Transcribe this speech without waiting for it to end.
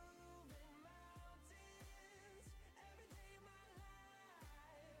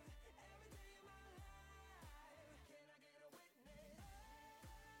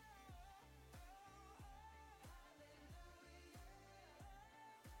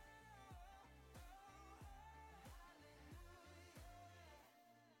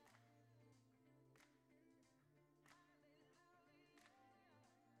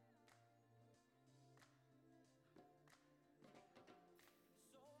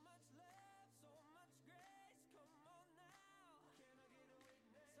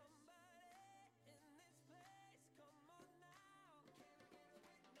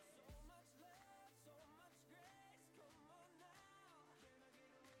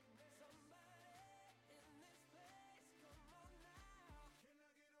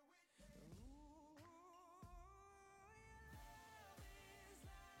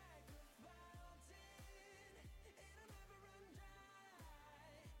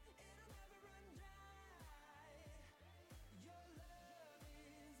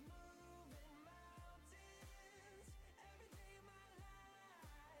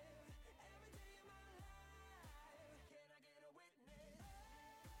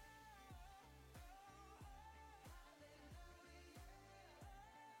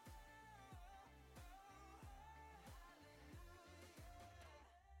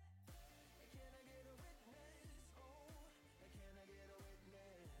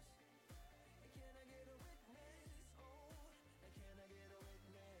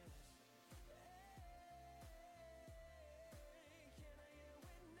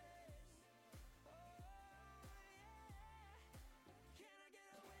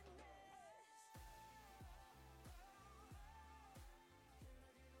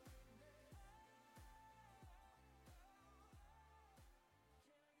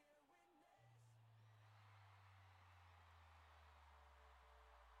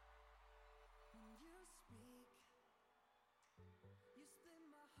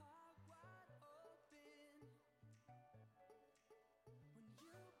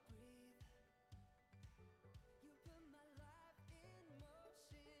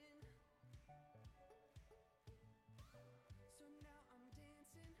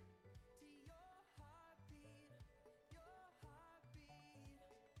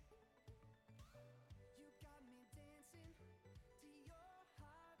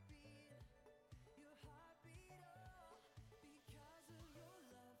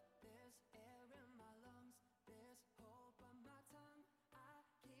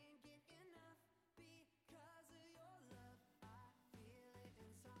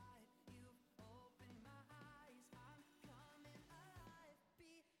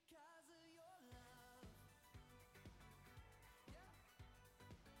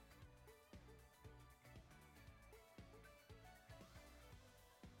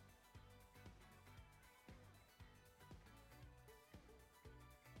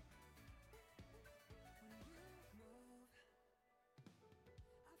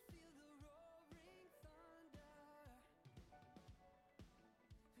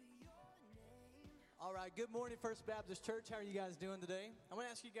All right, good morning, First Baptist Church. How are you guys doing today? I want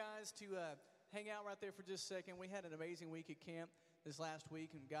to ask you guys to hang out right there for just a second. We had an amazing week at camp this last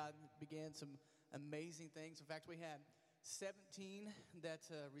week, and God began some amazing things. In fact, we had 17 that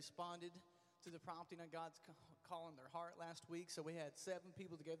responded to the prompting of God's call in their heart last week. So we had 7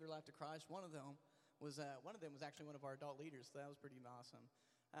 people to give their life to Christ. One of them was actually one of our adult leaders, so that was pretty awesome.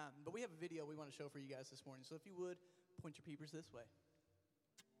 But we have a video we want to show for you guys this morning. So if you would, point your peepers this way.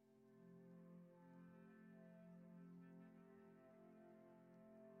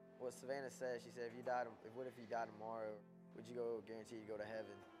 What Savannah said, she said, what if you died tomorrow, would you go guarantee you go to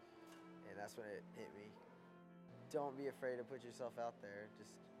heaven? And that's when it hit me. Don't be afraid to put yourself out there.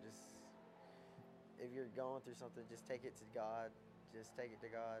 Just if you're going through something, just take it to God. Just take it to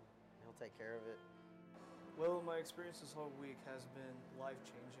God. He'll take care of it. Well, my experience this whole week has been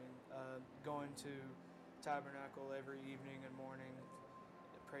life-changing. Going to Tabernacle every evening and morning,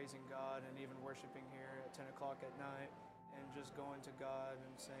 praising God, and even worshiping here at 10 o'clock at night. And just going to God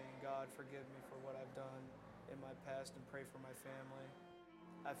and saying, God, forgive me for what I've done in my past and pray for my family.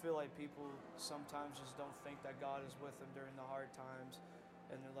 I feel like people sometimes just don't think that God is with them during the hard times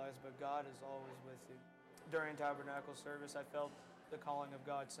in their lives, but God is always with you. During Tabernacle service, I felt the calling of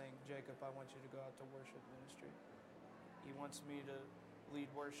God saying, Jacob, I want you to go out to worship ministry. He wants me to lead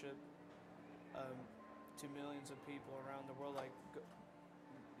worship to millions of people around the world,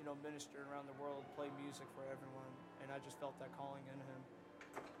 ministering around the world, play music for everyone, and I just felt that calling in him.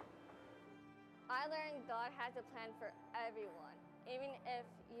 I learned God has a plan for everyone, even if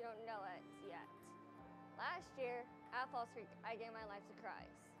you don't know it yet. Last year, at Falls Creek, I gave my life to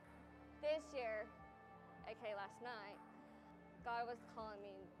Christ. This year, aka last night, God was calling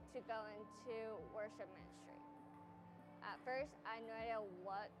me to go into worship ministry. At first, I had no idea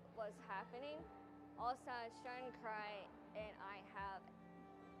what was happening. All of a sudden, I was starting to cry, and I have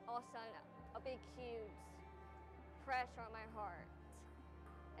all of a sudden a big, huge pressure on my heart.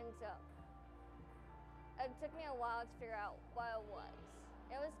 And so it took me a while to figure out what it was.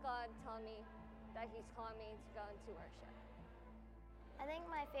 It was God telling me that he's calling me to go into worship. I think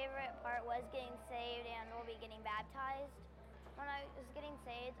my favorite part was getting saved and we'll be getting baptized. When I was getting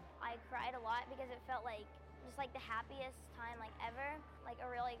saved, I cried a lot because it felt like just like the happiest time ever, like a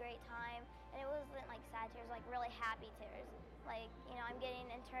really great time. And it wasn't like sad tears, like really happy tears. Like, I'm getting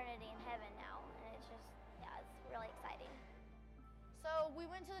eternity in heaven now, and it's just, it's really exciting. So we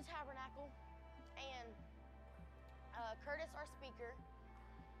went to the Tabernacle, and Curtis, our speaker,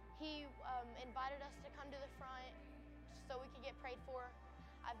 he invited us to come to the front so we could get prayed for.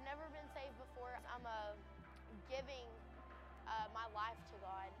 I've never been saved before. I'm giving my life to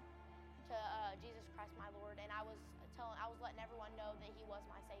God, to Jesus Christ, my Lord, and I was letting everyone know that he was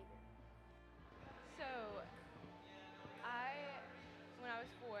my Savior. So, when I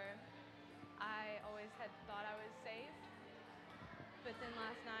was 4, I always had thought I was saved, but then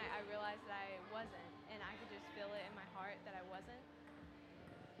last night I realized that I wasn't, and I could just feel it in my heart that I wasn't.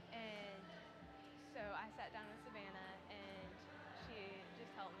 And so I sat down with Savannah, and she just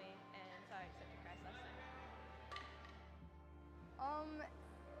helped me, and so I accepted Christ last night.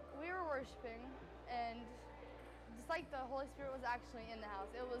 We were worshiping, and just like the Holy Spirit was actually in the house.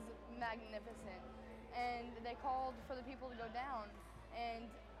 It was magnificent. And they called for the people to go down. And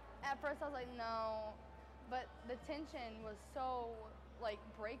at first I was like, no. But the tension was so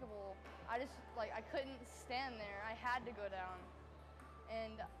breakable. I couldn't stand there. I had to go down.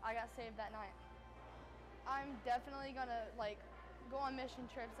 And I got saved that night. I'm definitely gonna go on mission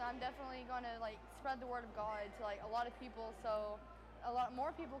trips. I'm definitely gonna spread the word of God to a lot of people, so a lot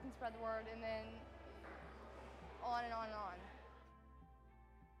more people can spread the word, and then on and on and on.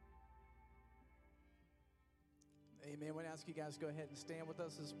 Amen. I want to ask you guys to go ahead and stand with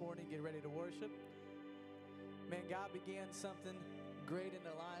us this morning. Get ready to worship. Man, God began something great in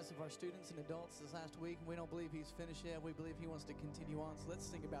the lives of our students and adults this last week. We don't believe he's finished yet. We believe he wants to continue on. So let's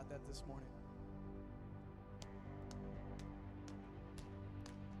think about that this morning.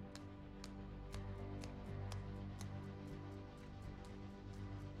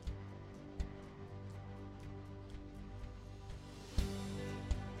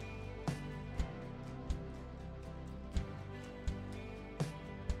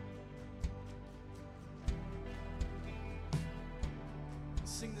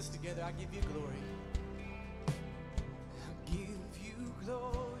 Sing this together. I give you glory. I give you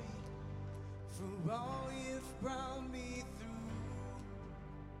glory for all you've brought me through.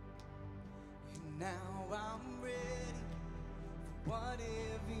 And now I'm ready for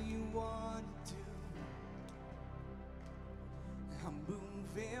whatever you want to do. I'm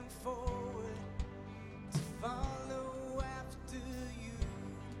moving forward to follow after you.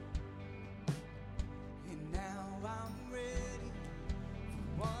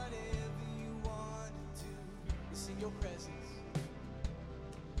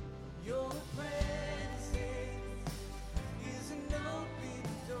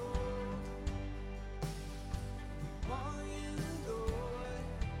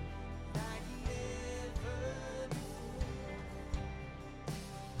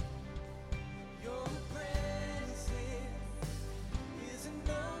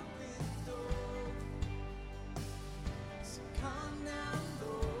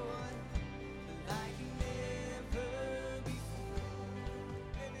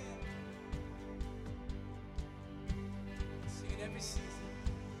 every season,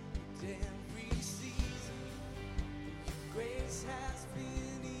 with every season. Your grace has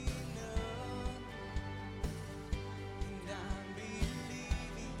been enough, and I'm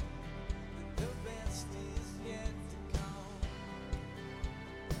believing that the best is yet to come.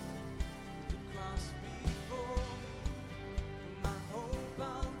 The cross before me, my hope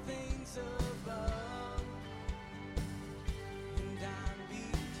on things above, and I'm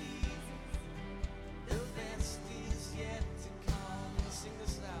believing the best is yet to come. Let's sing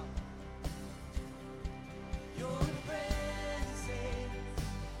this out. Your presence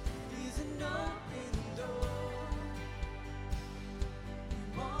is an open door. We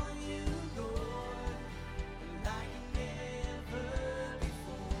want you, Lord, like never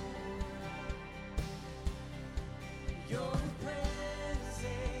before. Your presence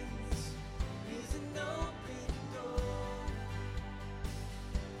is an open door.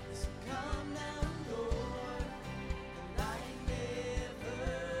 So come now, Lord, like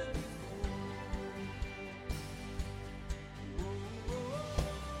never before.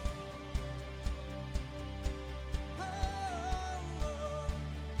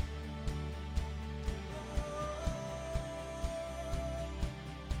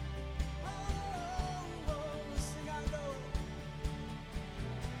 Sing, I know.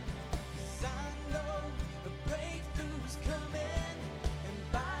 'Cause I know a breakthrough's coming, and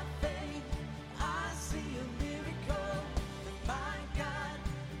by faith I see a miracle. That my God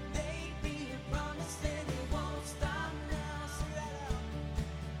made me a promise, and He won't stop now. Sing that out.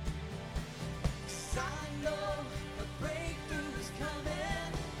 'Cause I know a breakthrough's coming,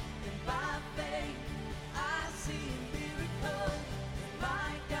 and by faith I see a miracle. That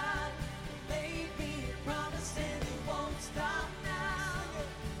my God made me a promise, and He won't stop now.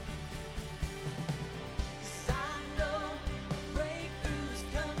 'Cause I know a breakthrough's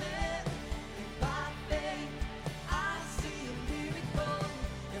coming, and by faith I see a miracle.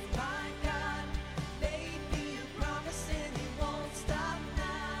 And my God made me a promise, and He won't stop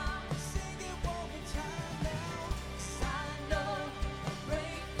now. Sing it one more time now. 'Cause I know a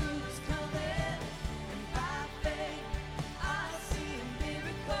breakthrough's coming, and by faith I see a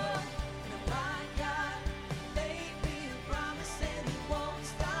miracle. And my God made me a promise, and He won't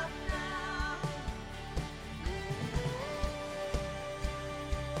stop now.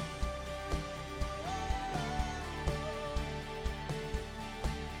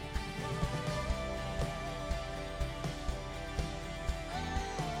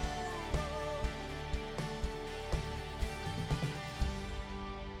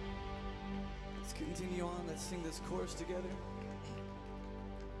 Let's continue on. Let's sing this chorus together.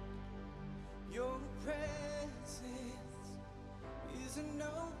 Your presence is an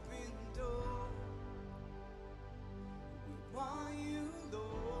open door. We want you,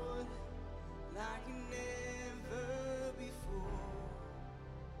 Lord, like never before.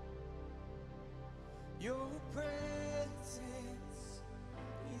 Your presence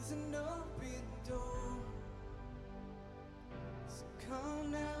is an open door. So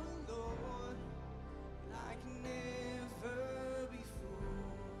come now, Lord, like never before.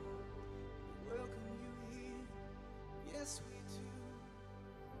 We welcome you here, yes we do.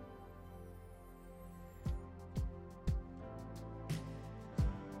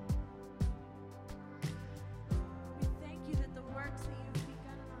 We thank you that the works that you've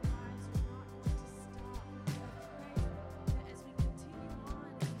begun in our lives are not going to stop. I pray that as we continue on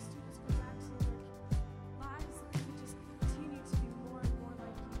and the students go back to their lives, that we just continue to be more and more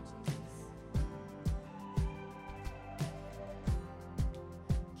like you, Jesus.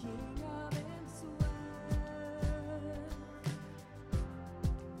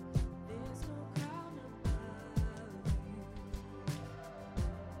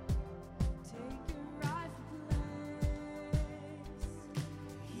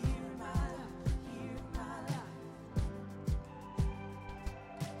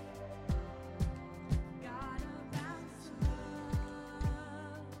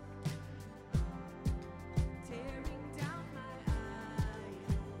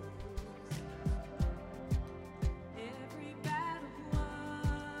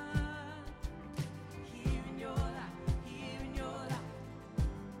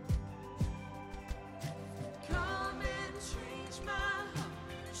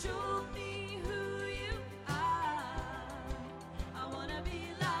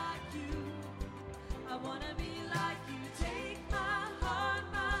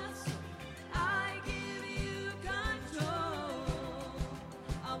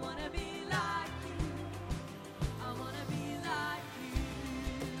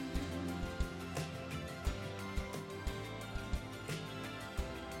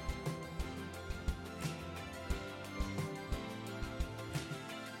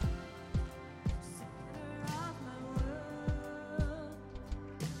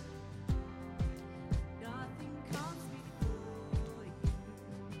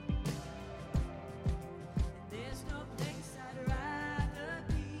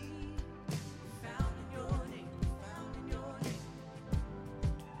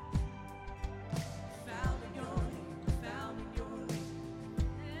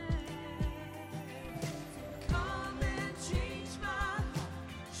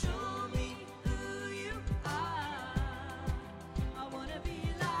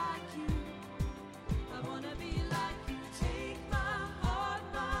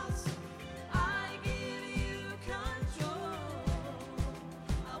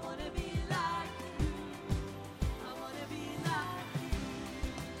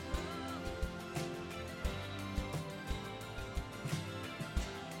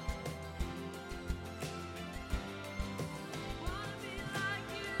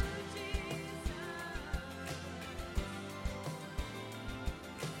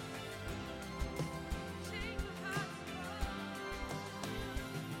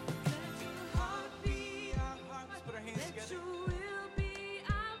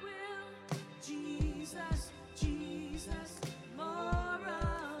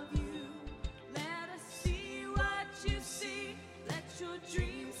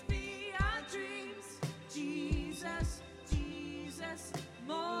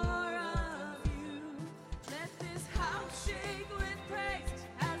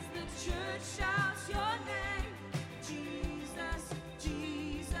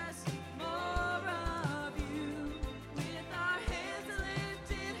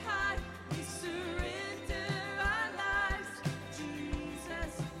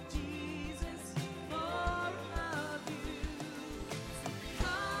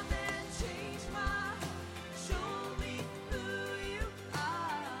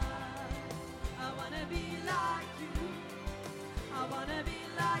 I wanna be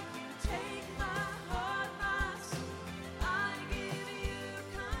like you. Take my heart, my soul. I give you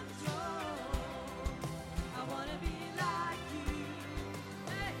control. I wanna be like you.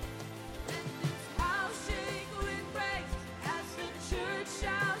 Hey. Let this house shake with praise as the church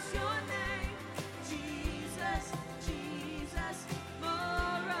shouts your name. Jesus, Jesus,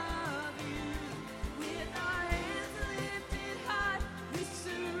 more of you. With our hands lifted high, we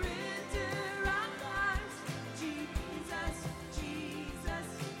surrender our lives. Jesus, Jesus,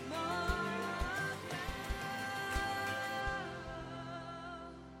 more of you.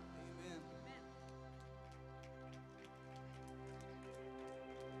 Amen.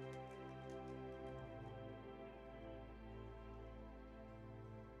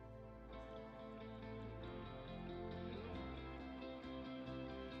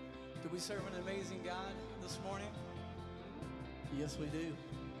 Do we serve an amazing God this morning? Yes, we do.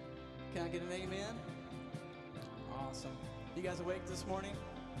 Can I get an amen? Awesome. You guys awake this morning?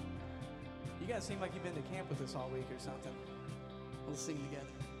 You guys seem like you've been to camp with us all week or something. Let's sing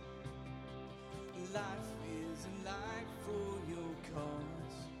together. Life is a life for your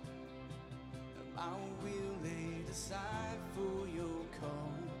cause. I will lay aside for your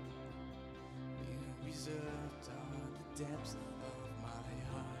call. You reserved on the depths of my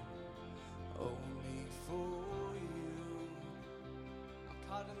heart, only for you. I'm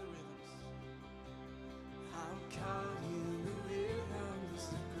caught in the rhythms. I'm caught in the rhythms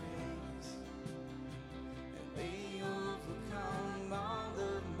of grace, and they overcome all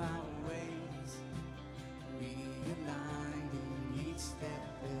of my ways, realigning each step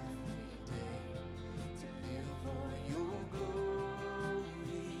every day to live for your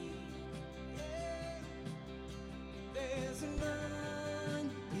glory. Yeah. There's none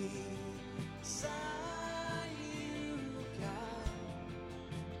beside you, God.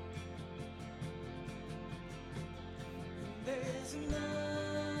 There's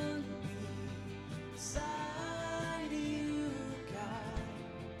none beside you, God.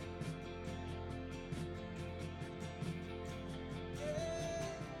 Yeah.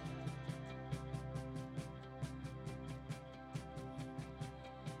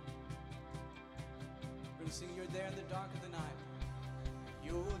 We're gonna sing "You're There in the Dark of the Night."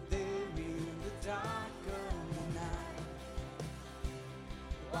 You're there in the dark of the night,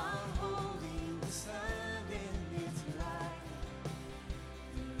 while holding the sun in its light.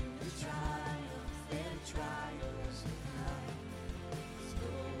 Through the triumphs and trials of life, there's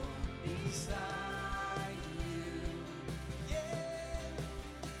no one beside you. Yeah.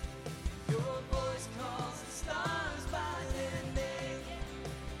 Your voice calls the stars by their name.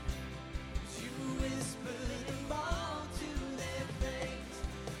 You whispered them all to their face,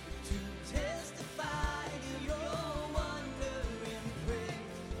 to testify to your wonder and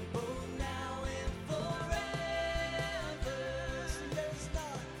praise, both now and forever. So there's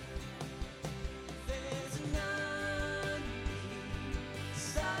none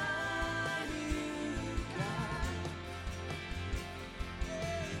beside you, God.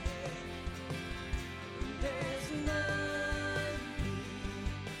 There's none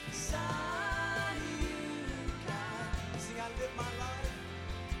beside you, God. Sing, I live my life.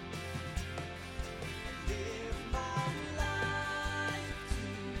 I live my life to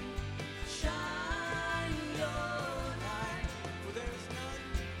shine your light. For there's none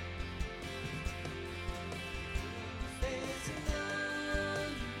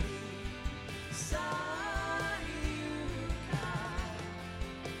beside you, God.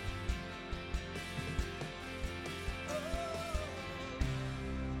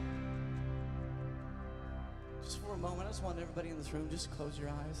 Just for a moment, I just want everybody in this room just close your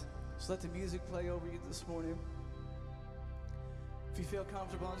eyes. Just let the music play over you this morning. If you feel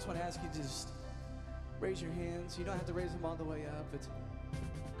comfortable, I just want to ask you to just raise your hands. You don't have to raise them all the way up.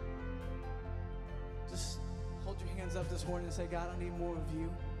 Just hold your hands up this morning and say, God, I need more of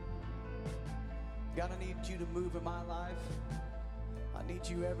you. God, I need you to move in my life. I need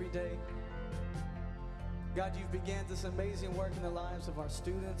you every day. God, you've began this amazing work in the lives of our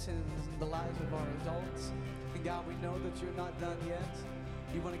students and in the lives of our adults. And God, we know that you're not done yet.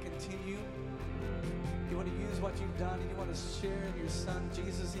 You want to continue. You want to use what you've done, and you want to share in your Son,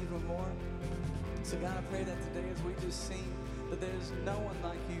 Jesus, even more. So God, I pray that today as we just sing, that there's no one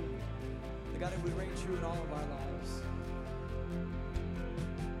like you. That God, it would reign true in all of our lives.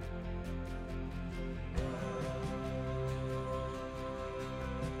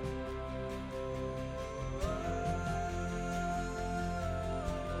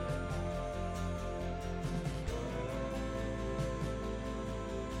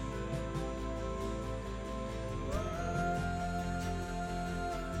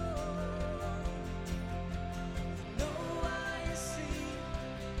 No eye has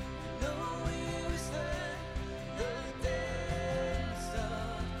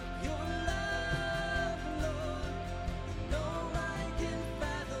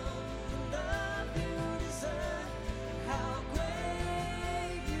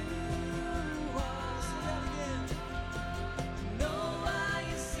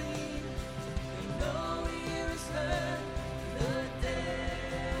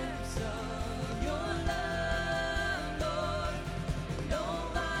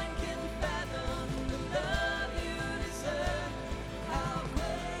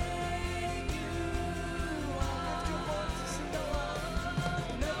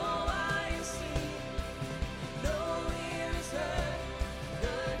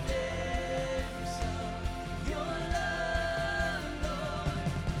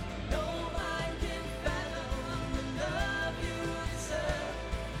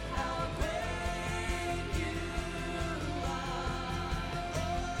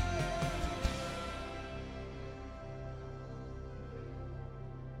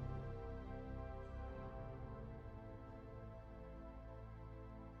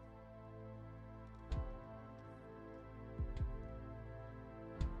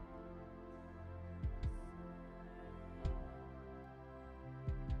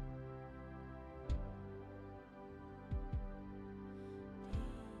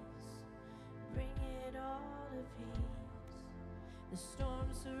The storm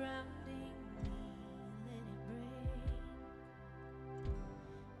surrounding me, let it break.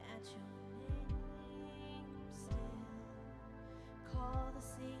 At your name still, call the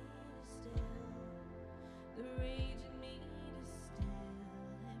sea to still, the rage in me to still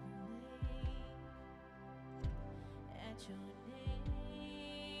every wave. At your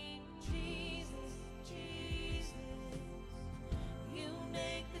name, Jesus, Jesus, you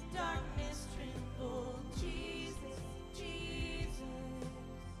make the darkness tremble. Jesus, Jesus,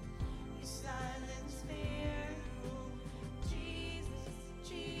 you silence fear. Jesus,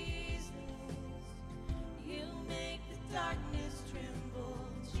 Jesus, you make the darkness tremble.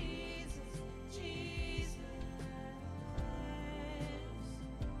 Jesus, Jesus,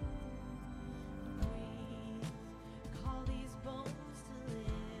 breathe, call these bones to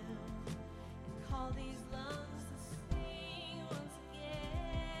live, and call these lungs to sing once again.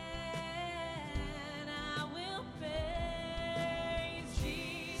 I will praise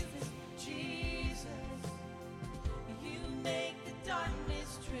Jesus, Jesus, you make the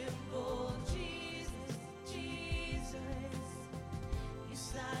darkness tremble. Jesus, Jesus, you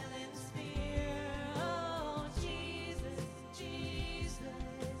silence fear. Oh, Jesus, Jesus,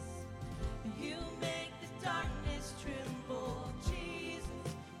 you make the darkness tremble.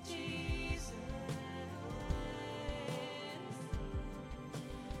 Jesus, Jesus,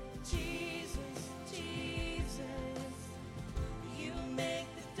 Jesus, Jesus, you make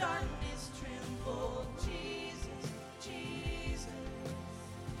the darkness tremble. Jesus, Jesus,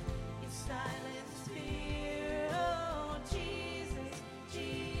 you silence fear. Oh, Jesus,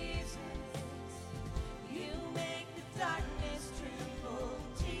 Jesus, you make the darkness tremble.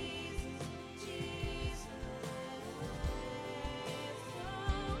 Jesus, Jesus,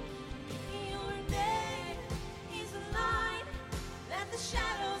 oh, your name is a light that the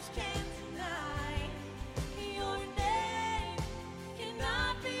shadows can't deny. Your name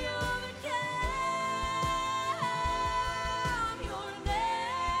cannot be overcome. Your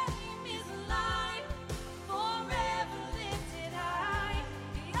name is a light forever lifted high.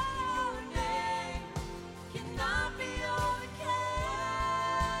 Your name cannot be overcome.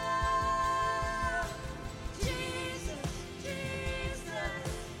 Jesus, Jesus,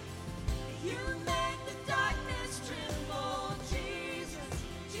 you make the darkness tremble. Jesus,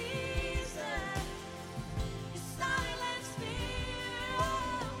 Jesus, you silence fear. Oh,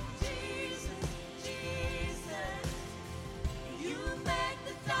 Jesus, Jesus, you make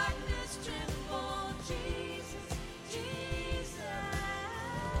the darkness tremble. Jesus,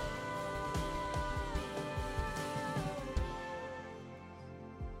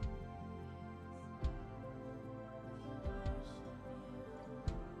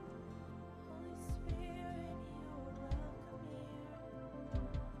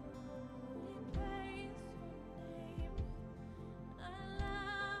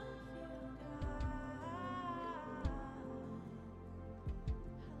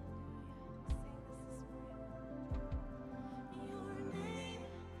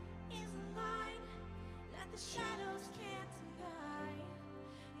 shadows can't deny.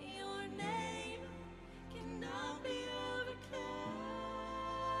 Your name cannot be overcome.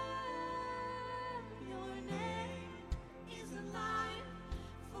 Your name is a light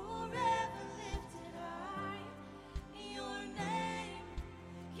forever lifted high. Your name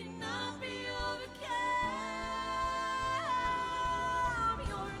cannot be overcome.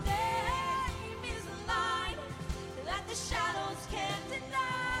 Your name is a light that the shadows can't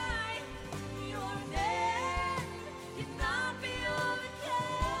deny. Your name cannot be overcome.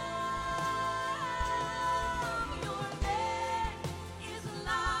 Your name is a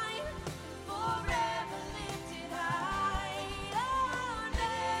light forever lifted high. Your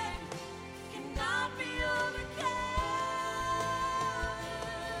name cannot be overcome.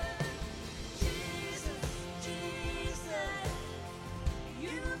 Jesus, Jesus,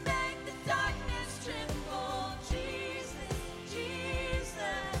 you make the darkness tremble. Jesus,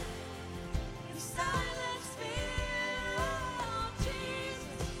 Jesus, you silence fear. Oh,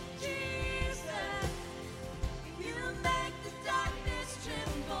 Jesus, Jesus, you make the darkness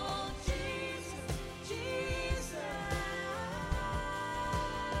tremble. Jesus, Jesus.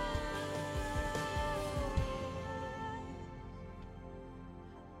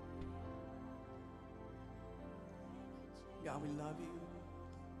 God, we love you.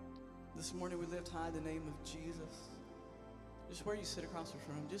 This morning we lift high the name of Jesus. Just where you sit across the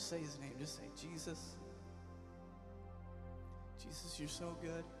room, just say his name. Just say, Jesus. Jesus, you're so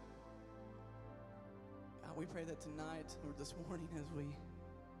good. God, we pray that tonight or this morning as we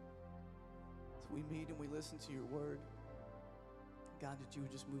meet and we listen to your word, God, that you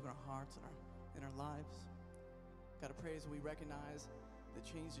would just move in our hearts and in our lives. God, I pray as we recognize the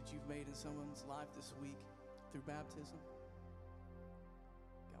change that you've made in someone's life this week through baptism.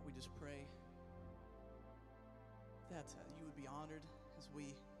 God, we just pray that you would be honored as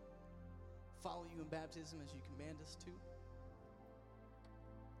we follow you in baptism as you command us to.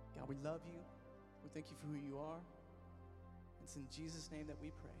 God, we love you. We thank you for who you are. It's in Jesus' name that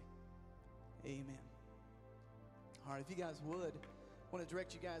we pray. Amen. All right, if you guys would, I want to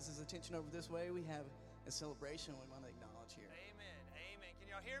direct you guys' attention over this way. We have a celebration we want to acknowledge here. Amen. Amen. Can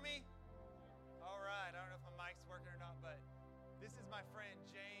y'all hear me? All right. I don't know if my mic's working or not, but this is my friend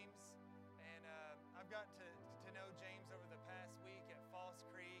James, and I've got to know James over the past week at Falls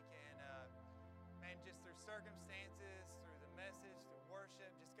Creek, and man, just through circumstances, through the message, through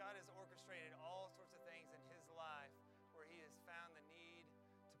worship, just God has orchestrated all sorts of things in his life where he has found the need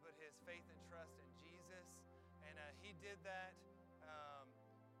to put his faith and trust in Jesus, and he did that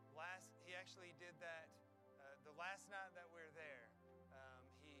he actually did that the last night that we were there.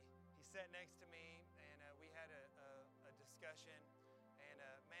 He sat next to me, and we had a discussion, and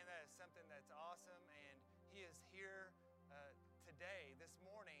man, that is something that's awesome, and he is here today, this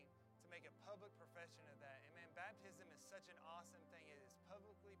morning, to make a public profession of that. And man, baptism is such an awesome thing. It is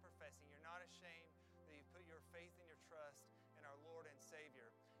publicly professing. You're not ashamed that you put your faith and your trust in our Lord and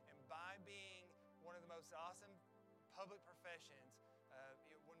Savior. And by being one of the most awesome public professions,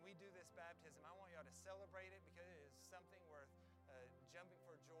 when we do this baptism, I want y'all to celebrate it because it is something worth jumping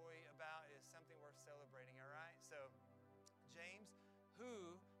for joy about. It is something worth celebrating, all right? So, James,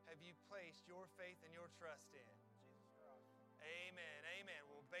 who have you placed your faith and your trust in? Jesus Christ. Amen, amen.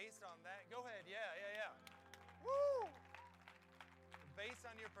 Well, based on that, go ahead, yeah. Woo! Based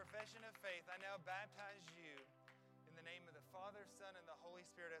on your profession of faith, I now baptize you in the name of the Father, Son, and the Holy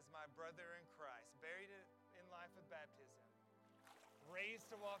Spirit as my brother in Christ, buried in life with baptism,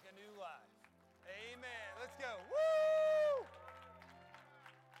 raised to walk a new life. Amen. Let's go. Woo!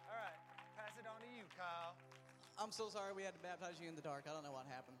 All right, pass it on to you, Kyle. I'm so sorry we had to baptize you in the dark. I don't know what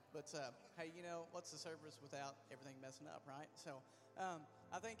happened. But, hey, you know, what's the service without everything messing up, right? So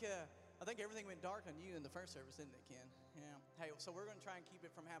I think everything went dark on you in the first service, didn't it, Ken? Yeah. Hey, so we're going to try and keep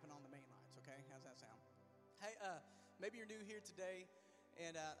it from happening on the main lines, okay? How's that sound? Hey, maybe you're new here today,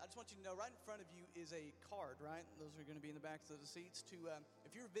 and I just want you to know right in front of you is a card, right? Those are going to be in the backs of the seats.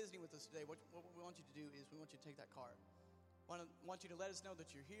 If you're visiting with us today, what we want you to do is we want you to take that card. Want you to let us know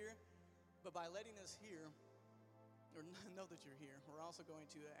that you're here, but by letting us here, or know that you're here, we're also going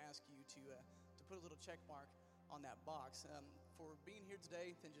to ask you to put a little check mark on that box. For being here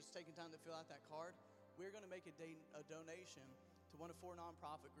today and just taking time to fill out that card, we're going to make a donation to one of 4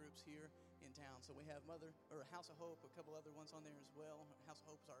 nonprofit groups here in town. So we have House of Hope, a couple other ones on there as well. House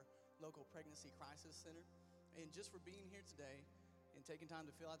of Hope is our local pregnancy crisis center. And just for being here today and taking time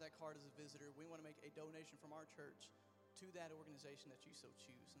to fill out that card as a visitor, we want to make a donation from our church to that organization that you so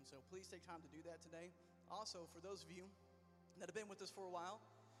choose. And so please take time to do that today. Also, for those of you that have been with us for a while,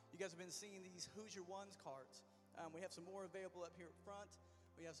 you guys have been seeing these Who's Your Ones cards. We have some more available up here up front.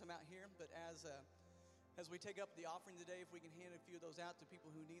 We have some out here, but as we take up the offering today, if we can hand a few of those out to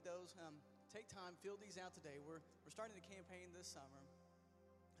people who need those, take time, fill these out today. We're starting a campaign this summer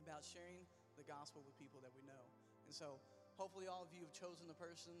about sharing the gospel with people that we know. And so hopefully all of you have chosen the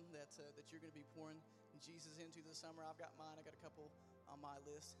person that you're going to be pouring Jesus into this summer. I've got mine. I got a couple on my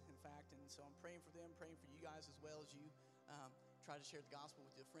list, in fact, and so I'm praying for them, praying for you guys as well as you try to share the gospel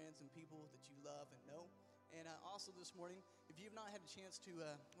with your friends and people that you love and know. And also this morning, if you've not had a chance to,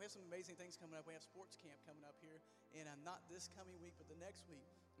 we have some amazing things coming up. We have sports camp coming up here, and not this coming week, but the next week.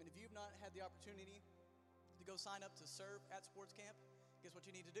 And if you've not had the opportunity to go sign up to serve at sports camp, guess what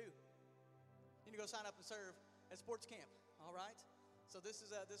you need to do? You need to go sign up and serve at sports camp, all right? So this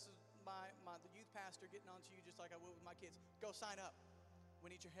is the youth pastor getting on to you just like I would with my kids. Go sign up. We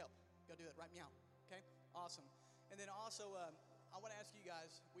need your help. Go do it. Write me out. Okay? Awesome. And then also, I want to ask you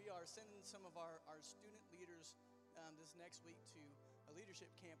guys, we are sending some of our student leaders this next week to a leadership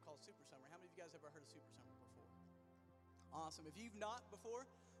camp called Super Summer. How many of you guys ever heard of Super Summer before? Awesome. If you've not before,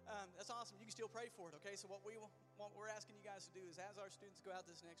 that's awesome. You can still pray for it, okay? So what we're asking you guys to do is as our students go out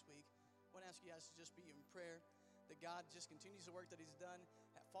this next week, I want to ask you guys to just be in prayer that God just continues the work that he's done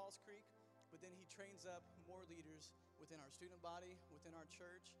at Falls Creek, but then he trains up more leaders within our student body, within our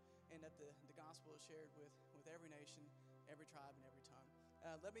church, and that the gospel is shared with every nation, every tribe, and every tongue.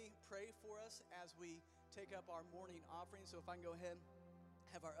 Let me pray for us as we take up our morning offering. So if I can go ahead,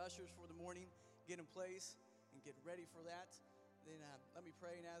 have our ushers for the morning get in place and get ready for that, then let me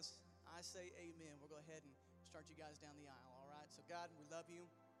pray. And as I say amen, we'll go ahead and start you guys down the aisle, all right? So God, we love you.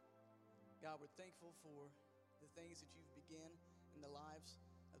 God, we're thankful for the things that you've begun in the lives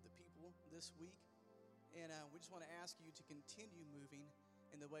of the people this week. And we just want to ask you to continue moving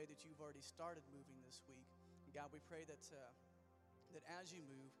in the way that you've already started moving this week. And God, we pray that as you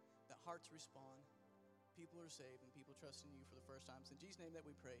move, that hearts respond, people are saved, and people trust in you for the first time. It's in Jesus' name that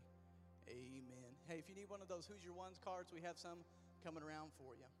we pray. Amen. Hey, if you need one of those Who's Your Ones cards, we have some coming around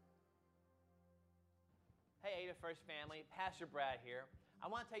for you. Hey, Ada First family, Pastor Brad here. I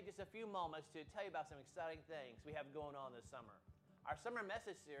want to take just a few moments to tell you about some exciting things we have going on this summer. Our summer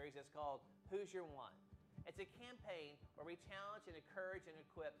message series is called Who's Your One? It's a campaign where we challenge and encourage and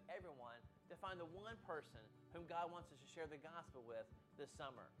equip everyone to find the one person whom God wants us to share the gospel with this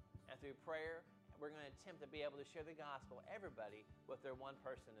summer. And through prayer, we're going to attempt to be able to share the gospel, everybody, with their one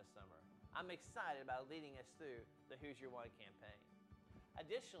person this summer. I'm excited about leading us through the Who's Your One campaign.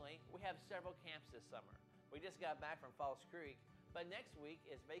 Additionally, we have several camps this summer. We just got back from Falls Creek, but next week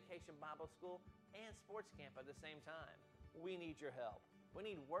is Vacation Bible School and Sports Camp at the same time. We need your help. We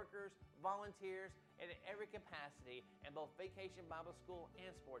need workers, volunteers, and in every capacity in both Vacation Bible School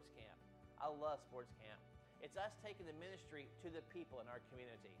and Sports Camp. I love Sports Camp. It's us taking the ministry to the people in our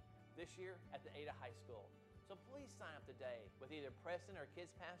community, this year at the Ada High School. So please sign up today with either Preston, our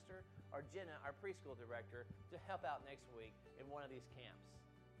kids pastor, or Jenna, our preschool director, to help out next week in one of these camps.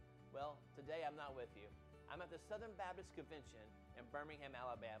 Well, today I'm not with you. I'm at the Southern Baptist Convention in Birmingham,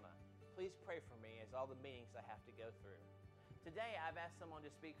 Alabama. Please pray for me as all the meetings I have to go through. Today, I've asked someone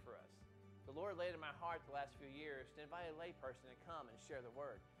to speak for us. The Lord laid in my heart the last few years to invite a layperson to come and share the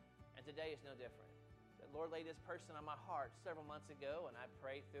word. And today is no different. The Lord laid this person on my heart several months ago, and I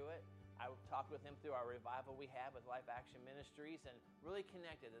prayed through it. I talked with him through our revival we have with Life Action Ministries and really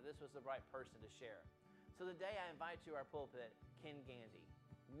connected that this was the right person to share. So today, I invite to our pulpit Ken Gandy.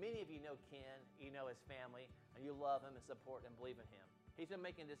 Many of you know Ken, you know his family, and you love him and support and believe in him. He's been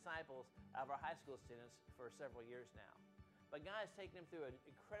making disciples out of our high school students for several years now. But God has taken him through an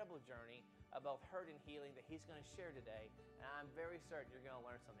incredible journey of both hurt and healing that he's going to share today, and I'm very certain you're going to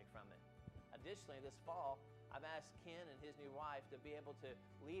learn something from it. Additionally, this fall, I've asked Ken and his new wife to be able to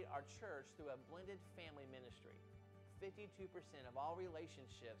lead our church through a blended family ministry. 52% of all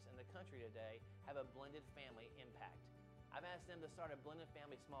relationships in the country today have a blended family impact. I've asked them to start a blended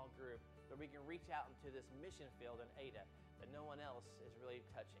family small group where we can reach out into this mission field in Ada that no one else is really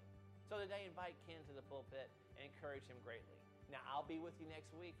touching. So today, invite Ken to the pulpit and encourage him greatly. Now, I'll be with you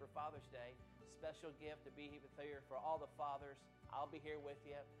next week for Father's Day. Special gift to be here for all the fathers. I'll be here with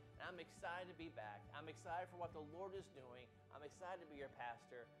you. And I'm excited to be back. I'm excited for what the Lord is doing. I'm excited to be your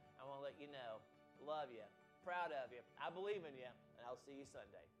pastor. I want to let you know, love you, proud of you. I believe in you, and I'll see you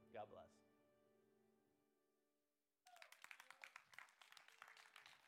Sunday. God bless.